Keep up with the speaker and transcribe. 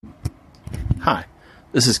Hi,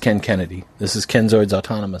 this is Ken Kennedy. This is Kenzoid's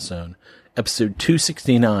Autonomous Zone, episode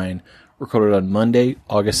 269, recorded on Monday,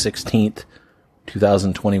 August 16th,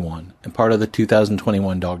 2021, and part of the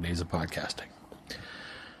 2021 Dog Days of Podcasting.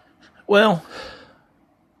 Well,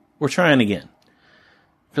 we're trying again,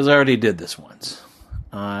 because I already did this once.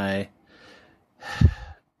 I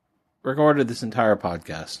recorded this entire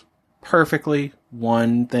podcast perfectly,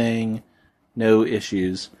 one thing, no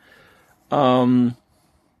issues. But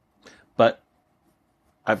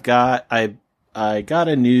I got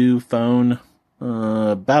a new phone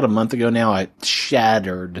about a month ago now. I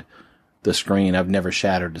shattered the screen. I've never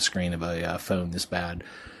shattered the screen of a phone this bad.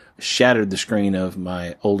 Shattered the screen of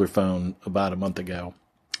my older phone about a month ago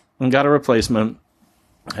and got a replacement.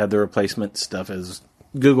 Had the replacement stuff as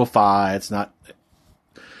Google Fi. It's not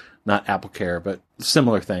Apple Care, but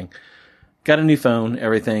similar thing. Got a new phone,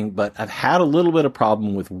 everything, but I've had a little bit of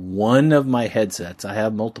problem with one of my headsets. I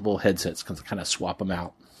have multiple headsets because I kind of swap them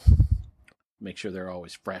out. Make sure they're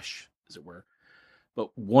always fresh, as it were. But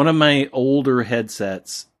one of my older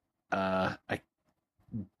headsets,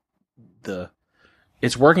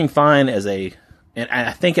 it's working fine and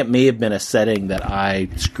I think it may have been a setting that I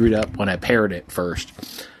screwed up when I paired it first.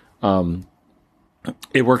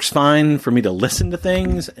 It works fine for me to listen to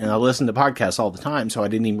things, and I listen to podcasts all the time, so I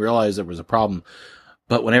didn't even realize there was a problem.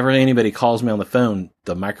 But whenever anybody calls me on the phone,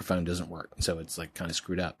 the microphone doesn't work, so it's like kind of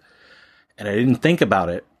screwed up. And I didn't think about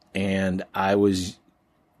it, and I was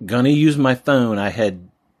going to use my phone. I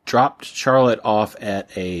had dropped Charlotte off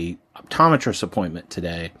at a optometrist appointment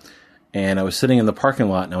today, and I was sitting in the parking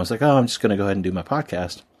lot, and I was like, I'm just going to go ahead and do my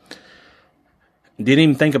podcast. Didn't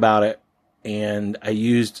even think about it, and I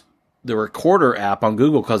used the recorder app on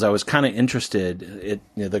Google because I was kind of interested.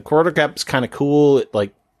 The recorder app's kind of cool. It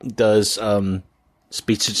like does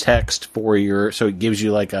speech to text for so it gives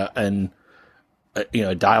you like a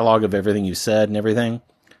dialogue of everything you said and everything.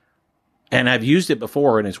 And I've used it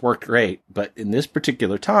before and it's worked great. But in this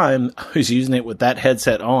particular time, I was using it with that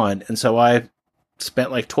headset on, and so I spent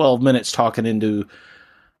like 12 minutes talking into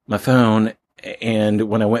my phone. And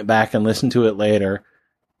when I went back and listened to it later,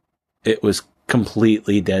 it was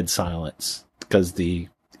completely dead silence because I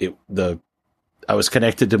was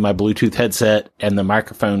connected to my Bluetooth headset and the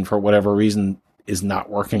microphone for whatever reason is not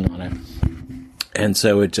working on it. And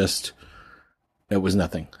so it was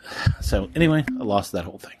nothing. So anyway, I lost that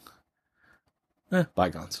whole thing.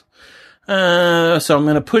 Bygones. So I'm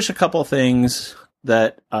going to push a couple things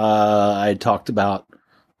that I talked about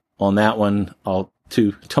on that one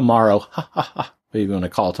to tomorrow. What are you going to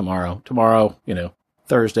call tomorrow? Tomorrow,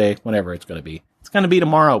 Thursday, whenever it's going to be. It's going to be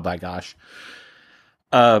tomorrow, by gosh.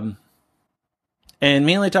 And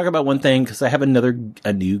mainly talk about one thing because I have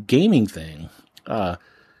a new gaming thing.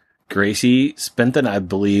 Gracie spent the night, I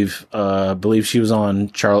believe she was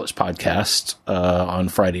on Charlotte's podcast on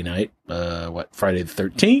Friday night. Friday the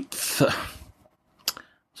 13th?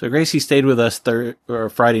 So Gracie stayed with us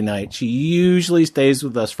Friday night. She usually stays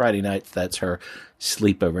with us Friday nights. That's her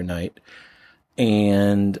sleepover night.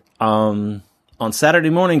 And on Saturday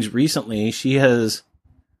mornings recently, she has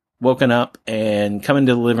woken up and come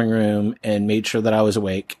into the living room and made sure that I was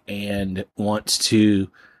awake and wants to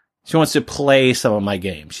play some of my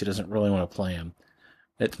games. She doesn't really want to play them.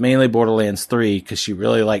 It's mainly Borderlands 3 because she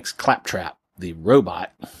really likes Claptrap, the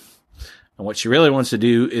robot. And what she really wants to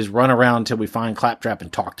do is run around until we find Claptrap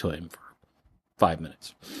and talk to him for 5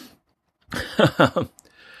 minutes.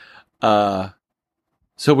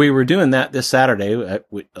 So we were doing that this Saturday.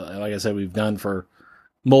 Like I said, we've done for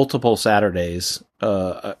multiple Saturdays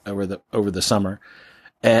over the summer.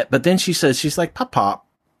 But then she says, she's like, Pop,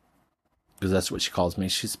 because that's what she calls me.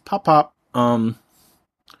 She's Pop. Do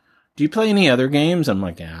you play any other games? I'm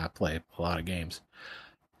like, yeah, I play a lot of games.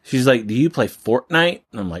 She's like, do you play Fortnite?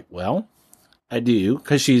 And I'm like, well, I do,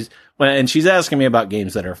 because she's asking me about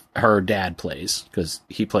games that her dad plays, because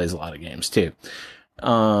he plays a lot of games too.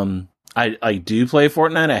 I do play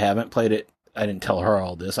Fortnite. I haven't played it. I didn't tell her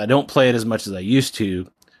all this. I don't play it as much as I used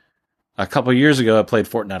to. A couple of years ago, I played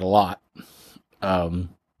Fortnite a lot.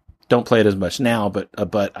 Don't play it as much now, but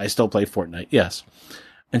I still play Fortnite. Yes.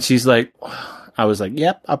 And she's like, I was like,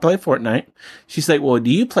 yep, I play Fortnite. She's like, well,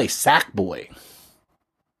 do you play Sackboy?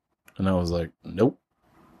 And I was like, nope,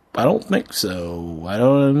 I don't think so. I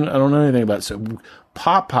don't know anything about it. So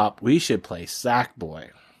Pop, we should play Sackboy.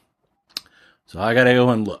 So I got to go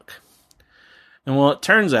and look. And well, it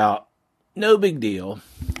turns out, no big deal.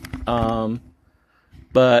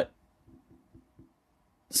 But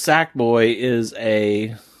Sackboy is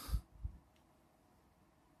and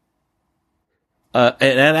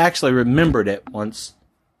I actually remembered it once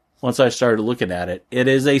I started looking at it. It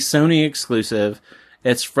is a Sony exclusive.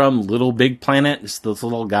 It's from Little Big Planet. It's this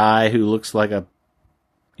little guy who looks like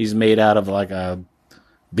he's made out of like a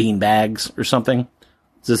bean bags or something.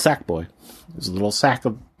 It's a sack boy. It's a little sack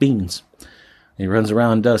of beans. He runs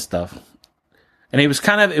around and does stuff. And it was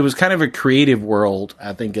kind of a creative world,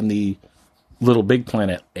 I think, in the Little Big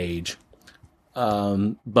Planet age.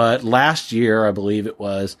 But last year, I believe it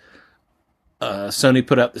was, Sony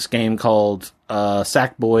put out this game called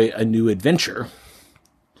Sackboy: A New Adventure.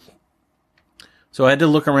 So I had to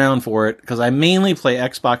look around for it because I mainly play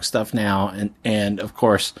Xbox stuff now, and of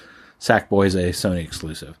course, Sackboy is a Sony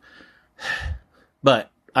exclusive.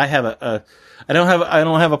 But I have I don't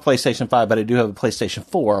have a PlayStation 5, but I do have a PlayStation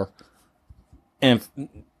 4, and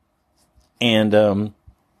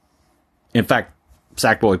in fact,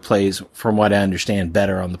 Sackboy plays, from what I understand,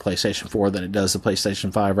 better on the PlayStation 4 than it does the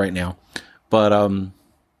PlayStation 5 right now. But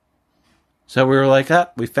so we were like,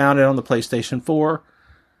 we found it on the PlayStation 4.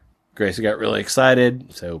 Gracie got really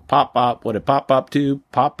excited. So Pop, what did Pop do?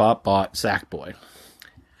 Pop bought Sackboy.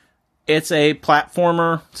 It's a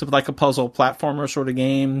platformer. It's like a puzzle platformer sort of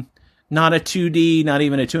game. Not a 2D, not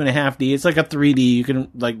even a 2.5D. It's like a 3D. You can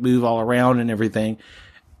like move all around and everything.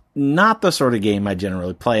 Not the sort of game I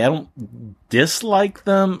generally play. I don't dislike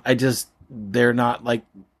them. They're not like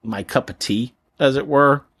my cup of tea, as it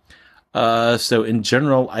were. So in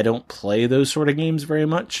general, I don't play those sort of games very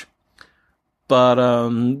much. But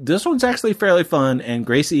this one's actually fairly fun. And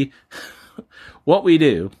Gracie, what we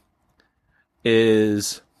do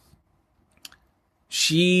is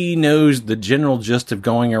she knows the general gist of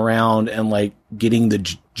going around and like getting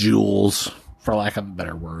the jewels, for lack of a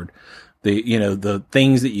better word. The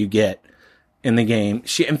things that you get in the game.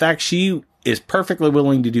 She is perfectly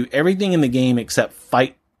willing to do everything in the game except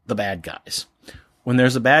fight the bad guys. When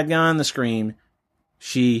there's a bad guy on the screen,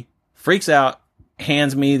 she freaks out,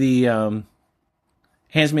 hands me the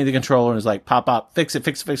controller and is like, Pop, fix it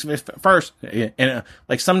first. And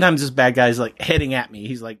like sometimes this bad guy's like heading at me.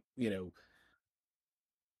 He's like,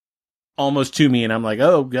 almost to me, and I'm like,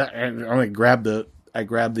 oh, God. I'm gonna grab the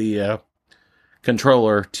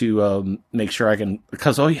controller to make sure I can,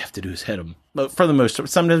 because all you have to do is hit them. But for the most part,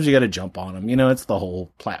 sometimes you got to jump on them. It's the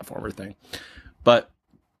whole platformer thing. But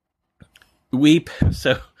this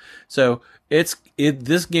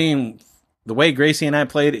game, the way Gracie and I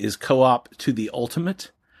played is co-op to the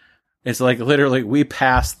ultimate. It's like literally we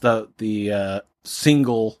pass the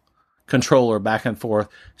single controller back and forth.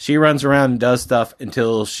 She runs around and does stuff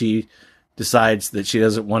until she decides that she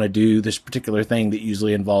doesn't want to do this particular thing that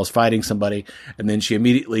usually involves fighting somebody, and then she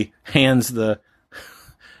immediately hands the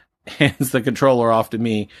controller off to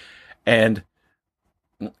me. And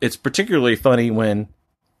it's particularly funny when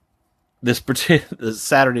this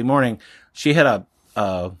Saturday morning she had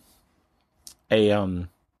a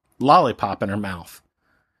lollipop in her mouth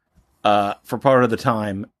for part of the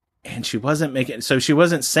time, and she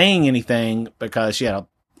wasn't saying anything because she had a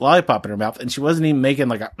lollipop in her mouth, and she wasn't even making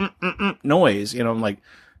like a noise, like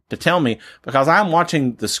to tell me, because I'm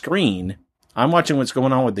watching the screen, I'm watching what's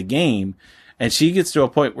going on with the game, and she gets to a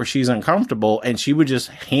point where she's uncomfortable, and she would just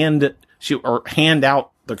hand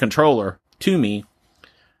out the controller to me,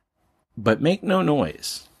 but make no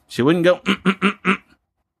noise. She wouldn't go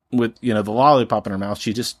with the lollipop in her mouth.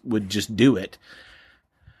 She would just do it.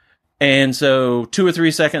 And so 2 or 3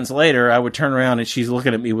 seconds later, I would turn around and she's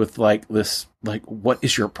looking at me with like this, like, what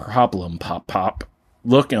is your problem, Pop?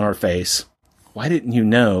 Look in her face. Why didn't you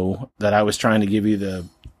know that I was trying to give you the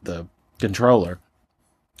controller?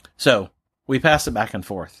 So we passed it back and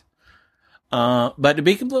forth. But to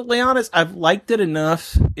be completely honest, I've liked it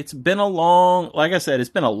enough. It's been like I said, it's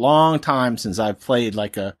been a long time since I've played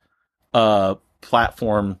like a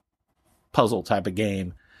platform puzzle type of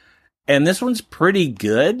game. And this one's pretty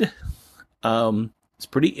good. It's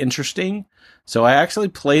pretty interesting. So I actually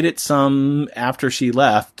played it some after she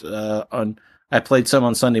left. I played some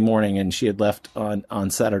on Sunday morning, and she had left on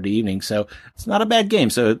Saturday evening. So it's not a bad game.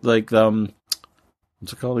 So like,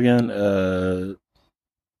 what's it called again?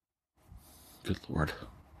 Good Lord.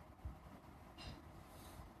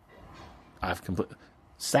 I've completely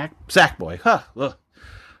Sackboy. Huh. Ugh.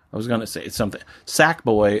 I was going to say something.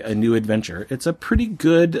 Sackboy: A New Adventure. It's a pretty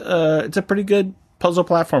good puzzle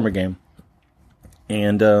platformer game.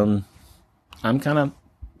 And I'm kind of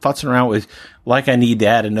futzing around with, like, I need to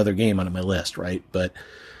add another game onto my list, right? But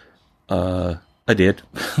I did.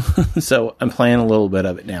 So I'm playing a little bit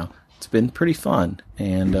of it now. It's been pretty fun,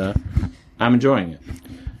 and I'm enjoying it.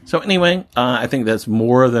 So anyway, I think that's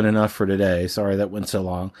more than enough for today. Sorry that went so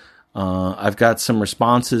long. I've got some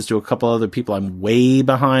responses to a couple other people. I'm way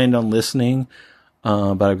behind on listening,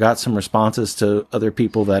 but I've got some responses to other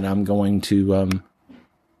people that I'm going to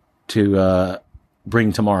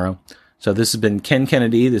bring tomorrow. So this has been Ken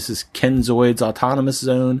Kennedy. This is Kenzoid's Autonomous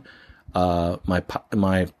Zone. My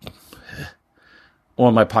podcast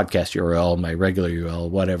URL, my regular URL,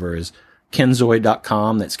 whatever, is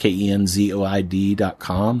kenzoid.com. That's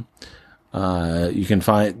KENZOID.com. You can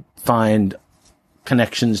find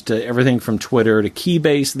connections to everything from Twitter to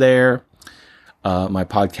Keybase there. My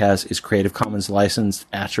podcast is Creative Commons licensed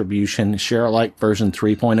attribution, share alike version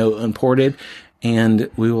 3.0 imported. And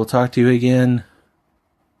we will talk to you again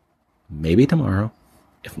maybe tomorrow.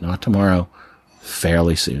 If not tomorrow,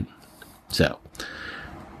 fairly soon. So,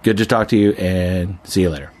 good to talk to you, and see you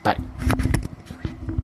later. Bye.